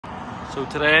So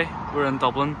today we're in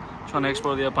Dublin trying to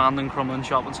explore the abandoned Crumlin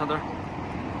Shopping Centre.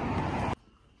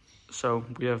 So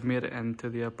we have made it into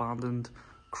the abandoned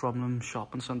Crumlin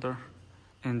Shopping Centre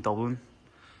in Dublin.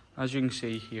 As you can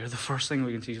see here, the first thing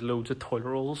we can see is loads of toilet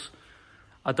rolls.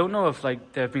 I don't know if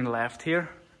they've been left here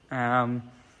for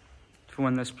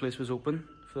when this place was open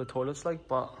for the toilets,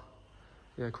 but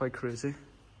yeah, quite crazy.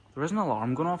 There is an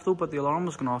alarm going off though, but the alarm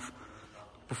was going off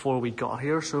before we got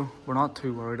here, so we're not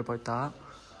too worried about that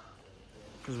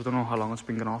because we don't know how long it's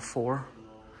been going off for.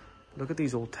 Look at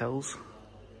these old tills.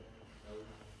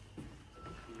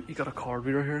 You got a card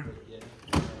reader here.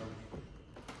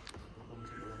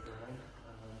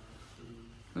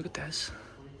 Look at this.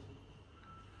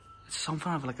 It's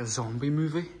something of like a zombie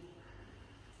movie.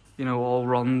 You know, all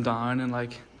run down and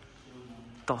like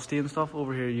dusty and stuff.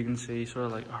 Over here you can see sort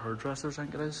of like a hairdresser, I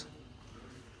think it is.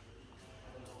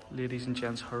 Ladies and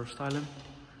gents hairstyling.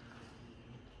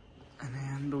 And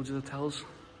then loads of the tills.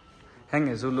 Thing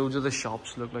is though, loads of the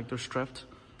shops look like they're stripped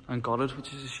and gutted,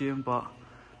 which is a shame, but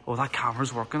oh, that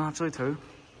camera's working actually too.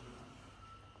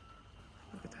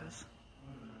 Look at this.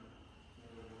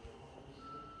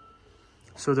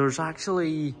 So there's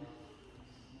actually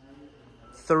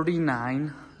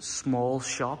 39 small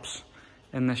shops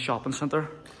in this shopping centre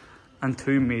and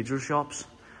 2 major shops,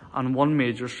 and 1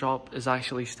 major shop is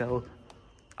actually still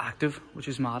active, which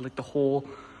is mad. Like the whole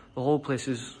place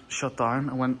is shut down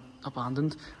and went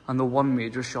abandoned, and the 1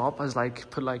 major shop has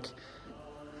put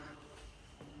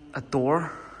a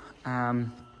door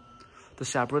to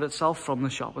separate itself from the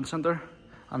shopping centre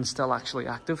and still actually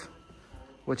active,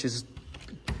 which is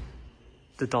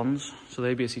the Duns. So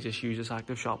they basically just use this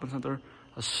active shopping centre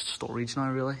as storage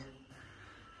now, really.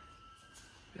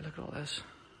 Yeah, look at all this.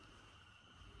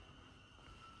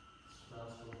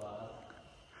 Smells so bad.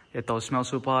 Yeah, it does smell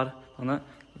so bad, doesn't it?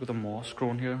 Look at the moss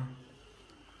growing here.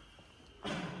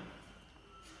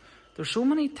 There's so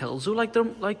many tills though,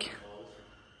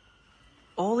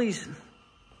 all these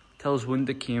tills wouldn't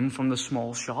have came from the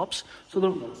small shops. So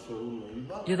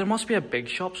there must be a big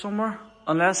shop somewhere,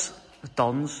 unless the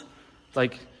Duns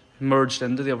merged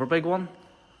into the other big one.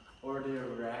 Or do you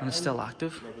reckon? And it's still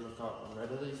active. Maybe they've got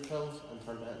rid of these tills and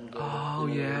turned it into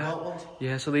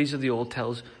Yeah, so these are the old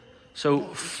tills.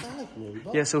 So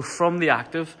so from the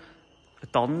active, the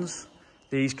Duns,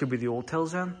 these could be the old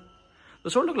tills then. They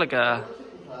sort of look like a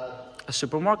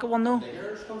supermarket one though.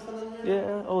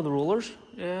 Yeah, oh, the rollers,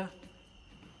 yeah.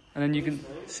 And then you can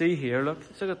see here, look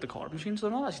at the card machines. They're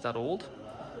not actually that old.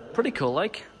 Pretty cool,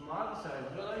 like.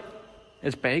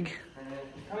 It's big.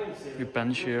 You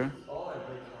bench here.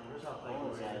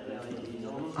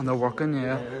 And they're working,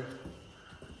 yeah.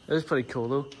 It is pretty cool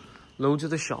though. Loads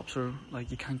of the shops are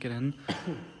you can't get in.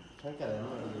 Can't get in,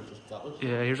 you're just gutted.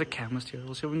 Yeah, here's a chemist here.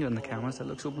 We'll see if we can get in the chemist. It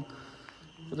looks open.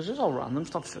 But there's just all random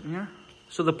stuff sitting here.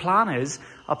 So the plan is,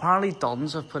 apparently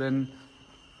Duns have put in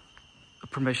a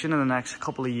permission in the next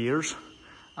couple of years,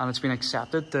 and it's been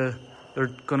accepted. They're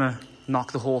gonna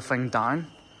knock the whole thing down,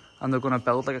 and they're gonna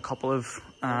build a couple of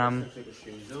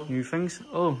new things.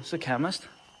 Oh, it's a chemist.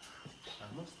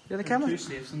 Yeah, the chemist.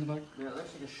 2 safes in the back. Yeah, it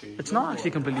looks like a shoe. It's not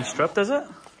actually completely stripped, is it?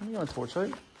 Let me get a torch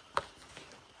out.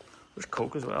 There's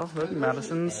Coke as well. Look,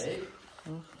 medicines.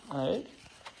 Egg.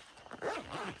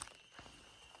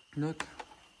 Look.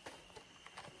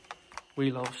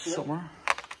 We love summer.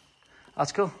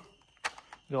 That's cool.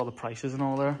 Look at all the prices and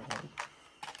all there.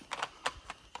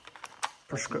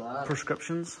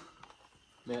 Prescriptions.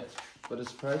 Yeah, but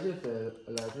it's surprising if the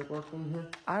electric works in here.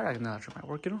 I reckon the electric might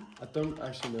work, you know. I don't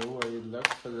actually know where you'd look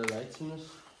for the lights in this.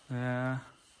 Yeah.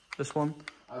 This one.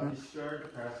 I'll be sure to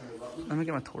press the button. Let me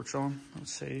get my torch on.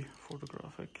 Let's see.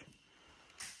 Photographic.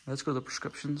 Let's go to the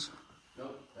prescriptions.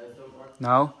 Nope, that don't work.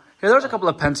 No. Here, there's a couple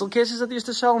of pencil cases that they used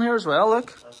to sell in here as well,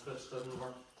 look. That switch doesn't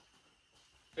work.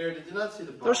 Here, did you not see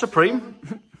the boxes? They're Supreme.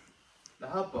 They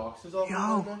have boxes of them.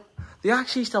 Yo, they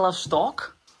actually still have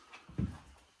stock.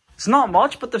 It's not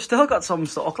much, but they've still got some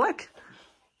stock, like.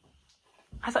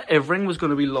 I thought everything was going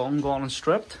to be long gone and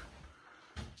stripped.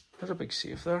 There's a big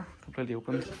safe there, completely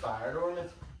opened. There's a fire door in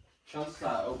it. Chance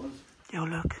that opens. Yo,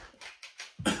 look.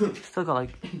 Still got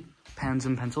pens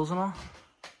and pencils and all.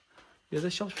 Yeah,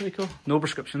 this shop's pretty cool. No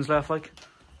prescriptions left,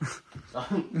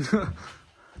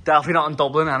 Definitely not in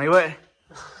Dublin anyway.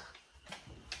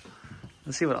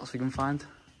 Let's see what else we can find.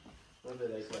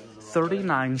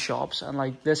 39 shops,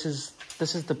 and this is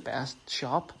the best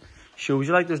shop. Shows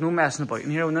you there's no messing about in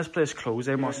here. When this place closed,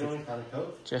 they must have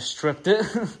just stripped it.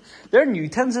 They're new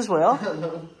tins as well.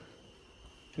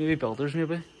 Maybe builders,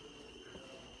 maybe.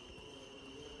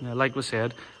 Yeah, like we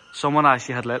said, someone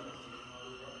actually had lit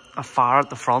a fire at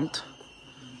the front,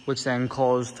 which then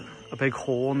caused a big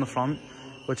hole in the front,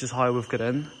 which is how we've got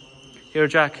in. Here,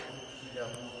 Jack. Yeah.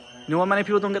 You know what many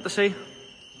people don't get to see?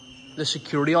 The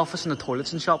security office and the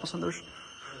toilets in shopping centres.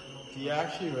 Do you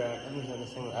actually reckon there's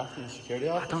anything left in the security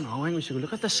office? I don't know. I think we should go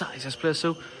look at the size of this place.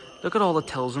 So, look at all the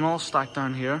tills and all stacked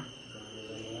down here.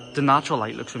 The natural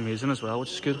light looks amazing as well,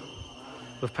 which is good.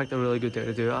 We've picked a really good day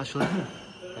to do it, actually.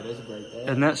 It is a great day.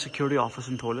 Isn't it? Security office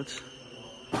and toilets.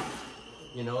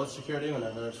 You know it's security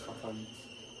whenever there's fucking...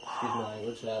 Excuse my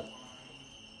language, that...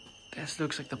 This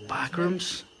looks like the back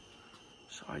rooms.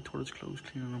 Sorry, toilets closed,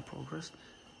 cleaning in progress.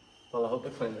 Well, I hope the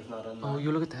cleaner's not in there. Oh,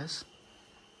 you look at this,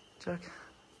 Jack.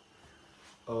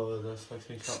 Oh, this looks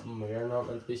like something we're not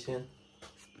meant to be seeing.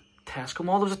 Tesco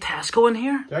Mall. There's a Tesco in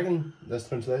here. Do you reckon this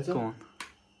turns lights on? Go on.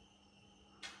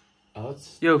 Oh,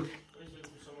 it's... Yo.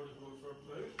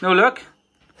 No, look.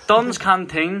 Dunn's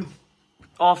Canteen.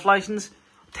 Off license.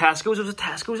 Tesco's. There's a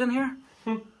Tesco's in here.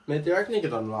 Mate, do you reckon you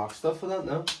could unlock stuff with that,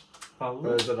 no?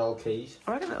 Probably. Or is it all keys?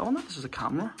 I reckon on that this is a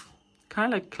camera. Can I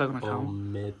like click on a Oh, camera?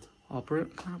 mate. Can I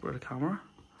operate a camera?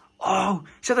 Oh,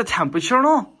 set the temperature and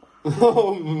all.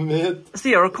 Oh, mate. It's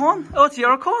the aircon. Oh, it's the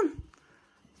aircon.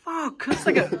 Fuck, it's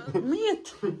like a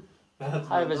mate.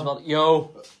 High visibility.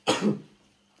 Yo.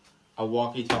 A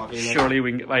walkie-talkie. Surely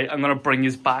we can get, right, I'm gonna bring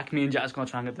his back. Me and Jack's gonna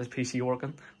try and get this PC working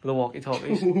with the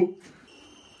walkie-talkies.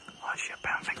 Oh shit,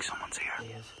 Ben thinks someone's here. He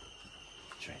is.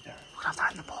 It's right there. We'll have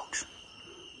that in the box.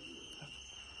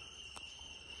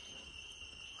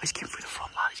 He's came through the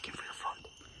front, lad. He's came through the front.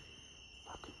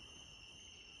 Look.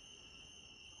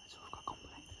 So we've got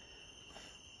company.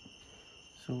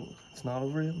 So, it's not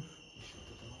over yet?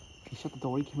 He shut the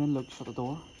door. He came in, look, shut the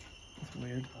door. That's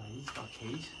weird. Oh, he's got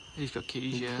keys. He's got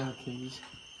keys, He's yeah. got keys.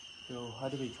 Yo, how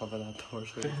do we cover that door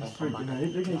so we can't Freaking come back? out,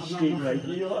 look at straight right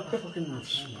you are. Fucking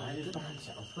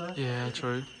Yeah,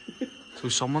 true. So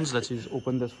someone's literally just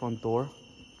opened this front door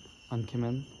and came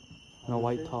in a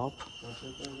white top.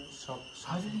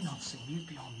 How did he not see you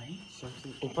beyond me?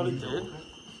 He probably did.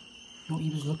 No, he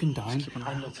was looking down.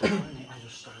 I looked down and I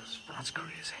just started. That's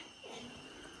crazy.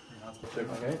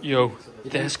 Yo,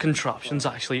 this contraption's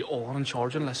actually on and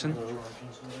charging. Listen,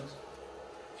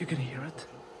 you can hear it.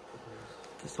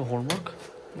 Does the horn work?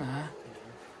 Nah.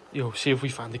 Yo, see if we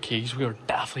find the keys. We are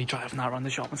definitely driving that around the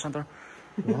shopping centre.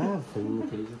 Yeah, I think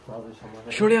the keys are probably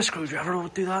somewhere. Surely a screwdriver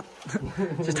would do that.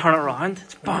 Just turn it around.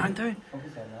 It's bound to.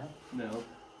 No.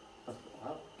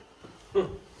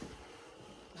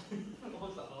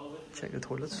 Check the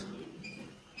toilets.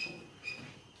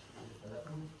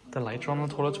 The lights are on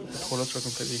the toilets, but the toilets are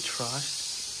completely trashed.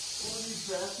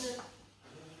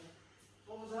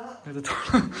 Like the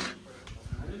toilet.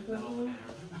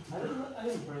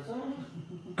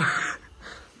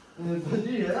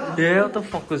 Yeah, what the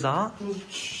fuck was that?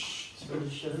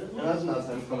 That's not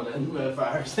him coming in with a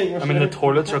fire extinguisher. I mean, the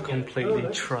toilets are completely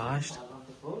trashed.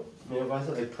 Maybe I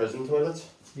thought like prison toilets.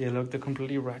 Yeah, look, they're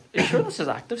completely wrecked. Are you sure this is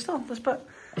active still, this bit?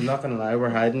 I'm not gonna lie, we're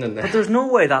hiding in But there. there's no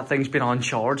way that thing's been on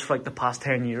charge for like the past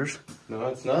 10 years. No,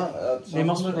 it's not. They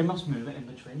must move it in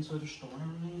between, so they're storing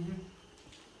everything in here.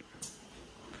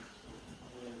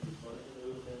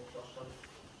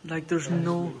 Like, there's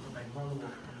no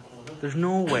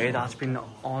way that's been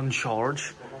on charge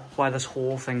why this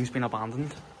whole thing's been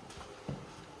abandoned.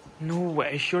 No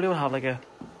way. Surely we'll have like a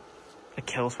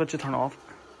kill switch to turn off.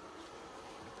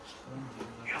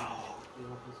 Yo.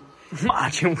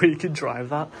 Imagine we could drive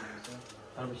that.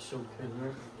 That'd be so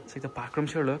cool. It's like the back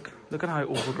rooms here, look. Look at how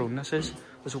overgrown this is.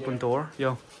 This open door.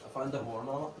 Yo. I found the horn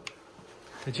on it.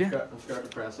 Did you? I'm scared to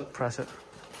press it. Press it.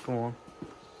 Go on.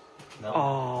 No.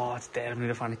 Oh, it's dead. I need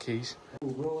to find the keys.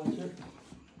 Overall, that's it.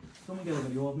 Can we get a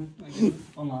video of me?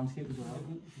 On landscape as well.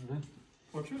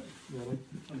 Portrait? Really?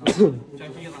 Check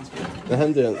me get landscape.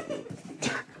 I'm doing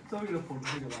Don't get a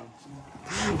portrait of that.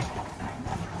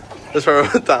 Just where I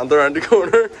stand around the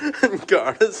corner and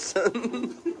guard is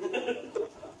sitting.